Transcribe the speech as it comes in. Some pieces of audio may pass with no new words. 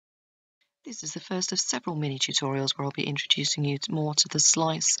This is the first of several mini tutorials where I'll be introducing you more to the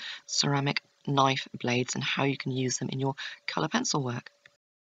Slice ceramic knife blades and how you can use them in your colour pencil work.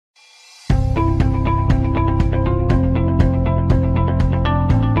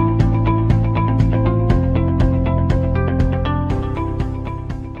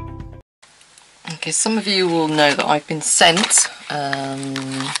 Okay, some of you will know that I've been sent,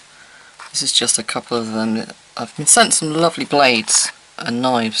 this is just a couple of them, I've been sent some lovely blades and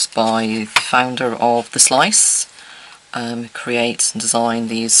knives by the founder of The Slice, who creates and design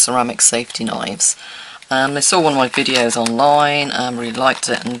these ceramic safety knives. They saw one of my videos online and really liked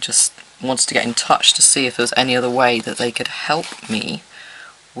it and just wanted to get in touch to see if there was any other way that they could help me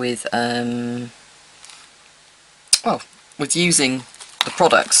with, with using the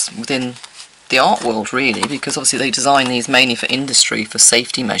products within the art world, really, because obviously they design these mainly for industry, for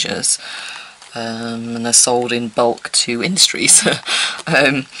safety measures, and they're sold in bulk to industries.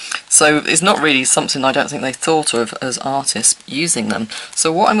 So it's not really something I don't think they thought of as artists using them.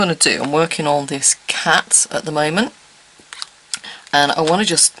 So what I'm going to do, I'm working on this cat at the moment, and I want to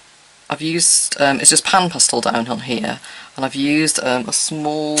just, I've used, it's just pan pastel down on here, and I've used a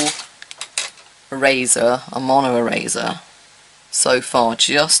small eraser, a mono eraser, so far,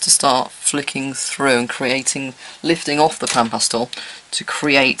 just to start flicking through and creating, lifting off the pan pastel to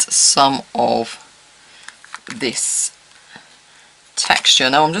create some of this texture.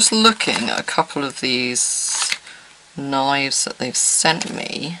 Now I'm just looking at a couple of these knives that they've sent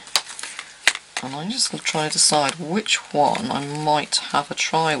me, and I'm just going to try to decide which one I might have a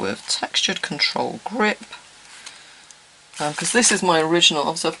try with. Textured control grip, because this is my original.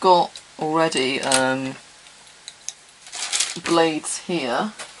 Obviously I've got already blades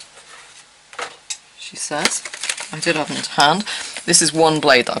here, she says. I did have them to hand. This is one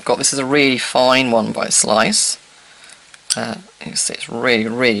blade that I've got. This is a really fine one by Slice. You can see it's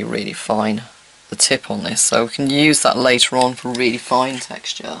really fine, the tip on this, so we can use that later on for really fine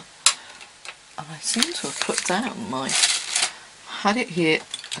texture. And I seem to have put down my, had it here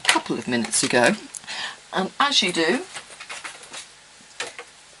a couple of minutes ago, and as you do,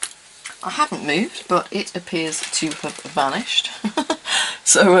 I haven't moved, but it appears to have vanished.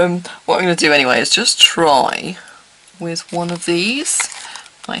 So what I'm going to do anyway is just try with one of these.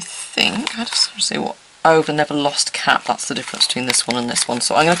 I think, I just want to see what, oh, the Never Lost Cat, that's the difference between this one and this one.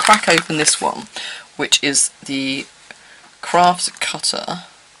 So I'm going to crack open this one, which is the Craft Cutter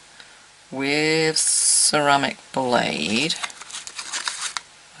with ceramic blade,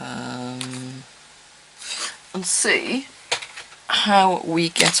 and see how we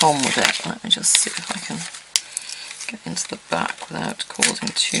get on with it. Let me just see if I can get into the back without causing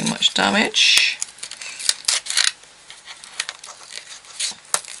too much damage.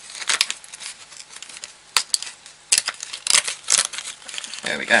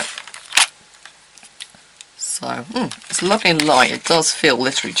 There we go. So, it's lovely and light. It does feel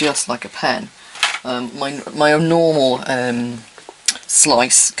literally just like a pen. My normal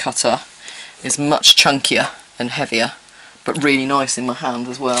Slice cutter is much chunkier and heavier, but really nice in my hand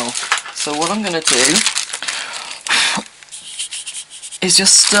as well. So what I'm going to do is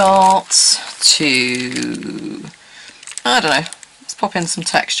just start to, I don't know, let's pop in some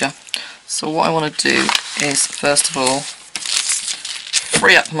texture. So what I want to do is, first of all,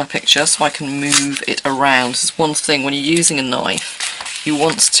 free up my picture so I can move it around. This is one thing when you're using a knife, you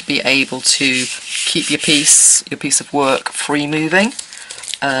want to be able to keep your piece of work free moving.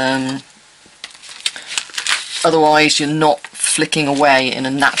 Otherwise you're not flicking away in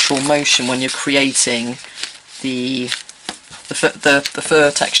a natural motion when you're creating the fur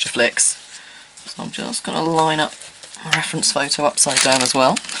texture flicks. So I'm just going to line up my reference photo upside down as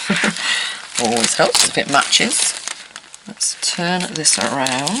well. Always helps if it matches. Let's turn this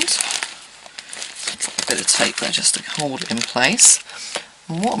around. A bit of tape there just to hold it in place.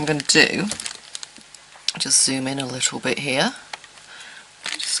 And what I'm going to do, just zoom in a little bit here.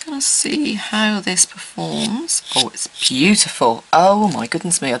 I'm just going to see how this performs. Oh, it's beautiful. Oh my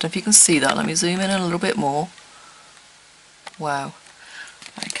goodness me, I don't know if you can see that. Let me zoom in a little bit more. Wow.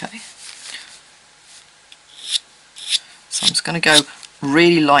 Okay. So I'm just going to go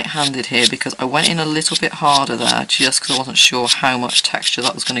really light-handed here because I went in a little bit harder there just because I wasn't sure how much texture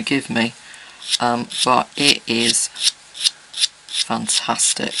that was going to give me. But it is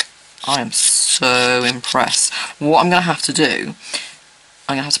fantastic. I am so impressed. What I'm going to have to do,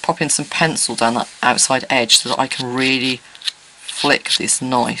 I'm going to have to pop in some pencil down that outside edge so that I can really flick this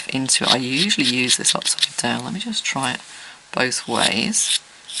knife into it. I usually use this upside down. Let me just try it both ways.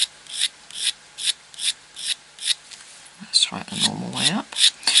 Let's try it the normal way up.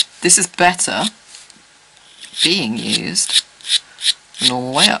 This is better being used the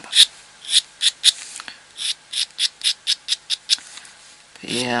normal way up.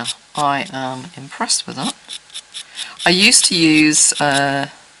 yeah, I am impressed with that. I used to use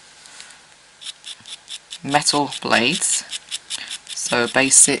metal blades, so a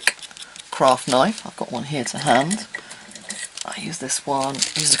basic craft knife. I've got one here to hand. I use this one.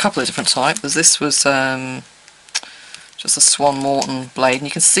 I used a couple of different types. This was just a Swan Morton blade, and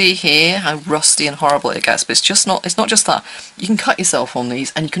you can see here how rusty and horrible it gets, but it's not just that. You can cut yourself on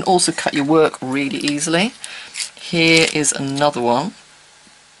these, and you can also cut your work really easily. Here is another one.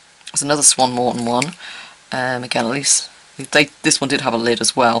 There's another Swan Morton one. Again, at least this one did have a lid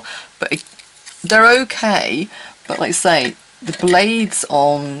as well, but they're okay. But like I say, the blades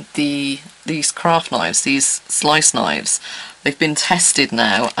on these craft knives, these slice knives, they've been tested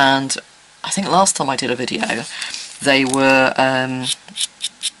now, and I think last time I did a video, they were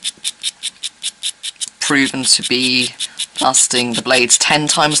proven to be lasting the blades 10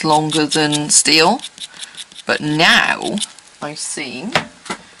 times longer than steel. But now I've seen,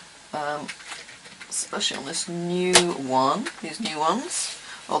 especially on this new one, these new ones,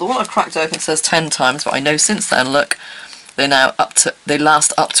 well, the one I cracked open says 10 times, but I know since then, look, they're now they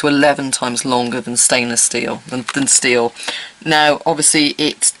last up to 11 times longer than stainless steel, than steel. Now, obviously,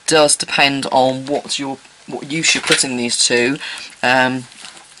 it does depend on what use you're putting these to.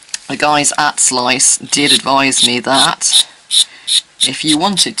 The guys at Slice did advise me that if you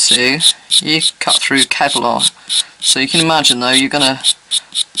wanted to, you cut through Kevlar. So you can imagine, though, you're going to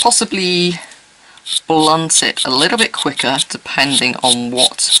possibly blunt it a little bit quicker depending on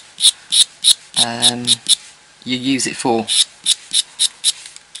what you use it for.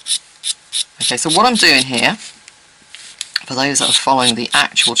 Okay, so what I'm doing here, for those that are following the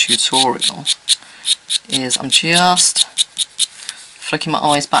actual tutorial, is I'm just flicking my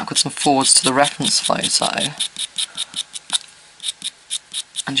eyes backwards and forwards to the reference photo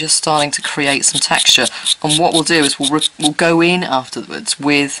and just starting to create some texture. And what we'll do is we'll go in afterwards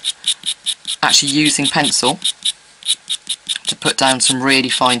with actually using pencil to put down some really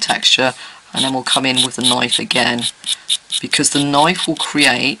fine texture, and then we'll come in with the knife again, because the knife will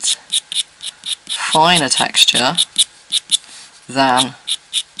create finer texture than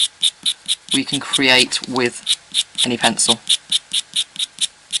we can create with any pencil.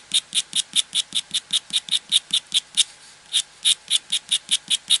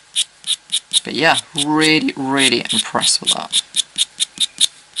 But yeah, really, really impressed with that.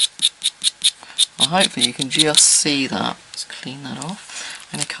 Well, hopefully you can just see that. Let's clean that off.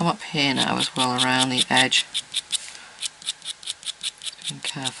 I'm going to come up here now as well around the edge. Just being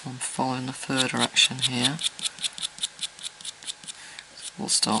careful, I'm following the fur direction here. It all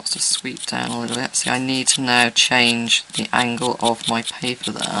starts to sweep down a little bit. See, I need to now change the angle of my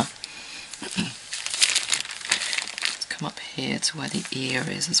paper there. Let's come up here to where the ear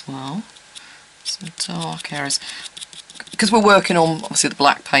is as well. Some dark areas. Because we're working on, obviously, the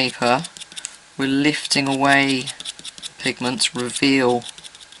black paper, we're lifting away pigment to reveal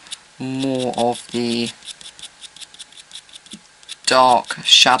more of the dark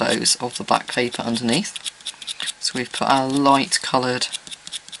shadows of the black paper underneath. So we've put our light coloured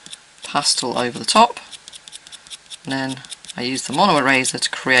pastel over the top, and then I use the mono eraser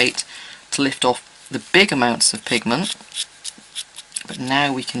to lift off the big amounts of pigment. But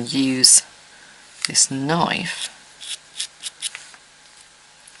now we can use this knife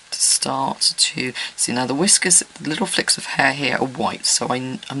to start to see. Now the whiskers, the little flicks of hair here are white, so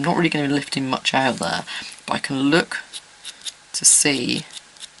I'm not really going to be lifting much out there, but I can look to see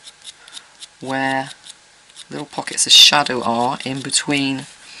where little pockets of shadow are in between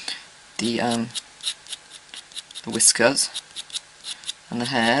the whiskers and the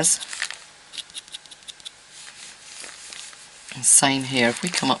hairs. And same here, if we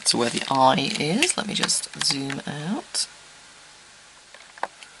come up to where the eye is, let me just zoom out,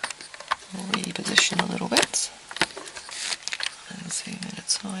 reposition a little bit, and zoom in a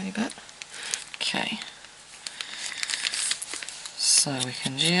tiny bit. Okay, so we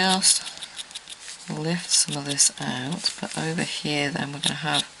can just lift some of this out, but over here then we're going to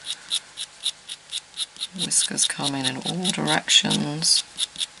have whiskers coming in all directions.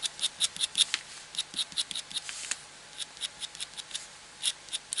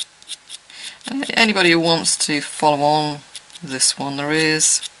 And anybody who wants to follow on this one, there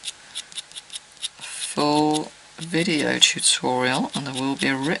is a full video tutorial, and there will be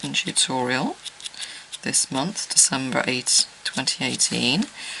a written tutorial this month, December 8, 2018.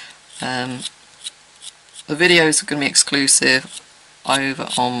 The videos are going to be exclusive over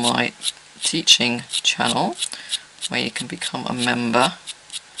on my teaching channel, where you can become a member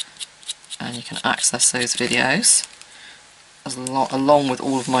and you can access those videos along with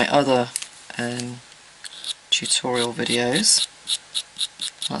all of my other tutorial videos.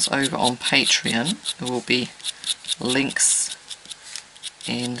 That's over on Patreon. There will be links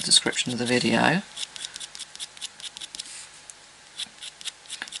in the description of the video.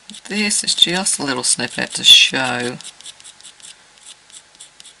 This is just a little snippet to show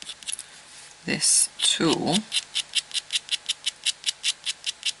this tool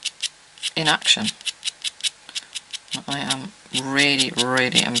in action. I am really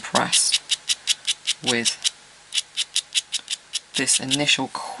impressed with this initial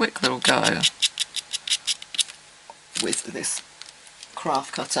quick little go with this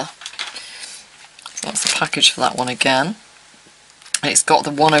craft cutter. So that's the package for that one again. And it's got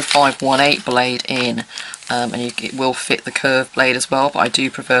the 105/18 blade in, and it will fit the curved blade as well, but I do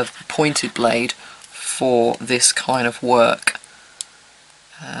prefer the pointed blade for this kind of work.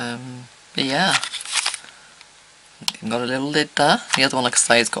 But yeah, got a little lid there. The other one, like I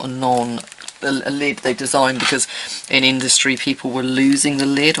say, has got a lid they designed because in industry people were losing the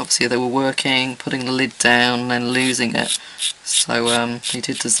lid. Obviously they were working, putting the lid down and then losing it. So they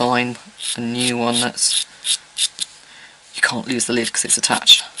did design a new one that's, you can't lose the lid because it's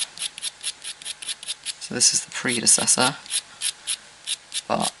attached. So this is the predecessor,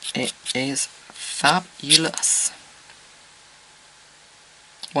 but it is fabulous.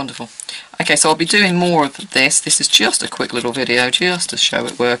 Wonderful. Okay, so I'll be doing more of this. This is just a quick little video just to show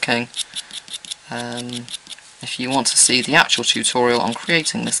it working. If you want to see the actual tutorial on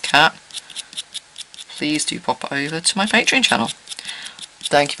creating this cat, please do pop over to my Patreon channel.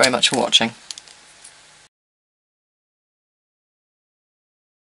 Thank you very much for watching.